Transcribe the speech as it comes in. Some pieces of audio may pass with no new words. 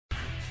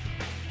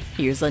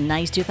Here's a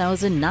nice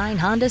 2009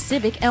 Honda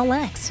Civic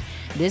LX.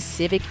 This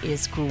Civic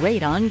is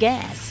great on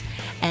gas,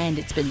 and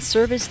it's been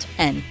serviced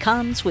and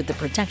comes with the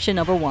protection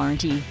of a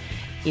warranty.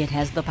 It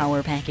has the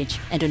power package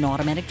and an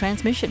automatic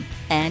transmission.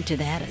 Add to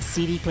that a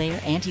CD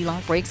player,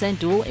 anti-lock brakes, and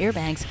dual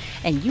airbags,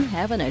 and you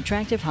have an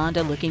attractive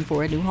Honda looking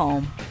for a new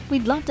home.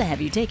 We'd love to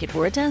have you take it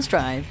for a test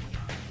drive.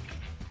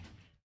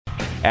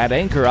 At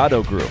Anchor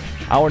Auto Group,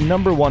 our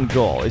 #1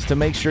 goal is to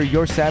make sure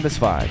you're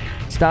satisfied.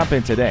 Stop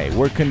in today.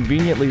 We're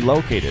conveniently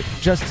located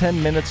just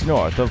 10 minutes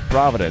north of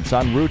Providence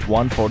on Route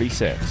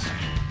 146.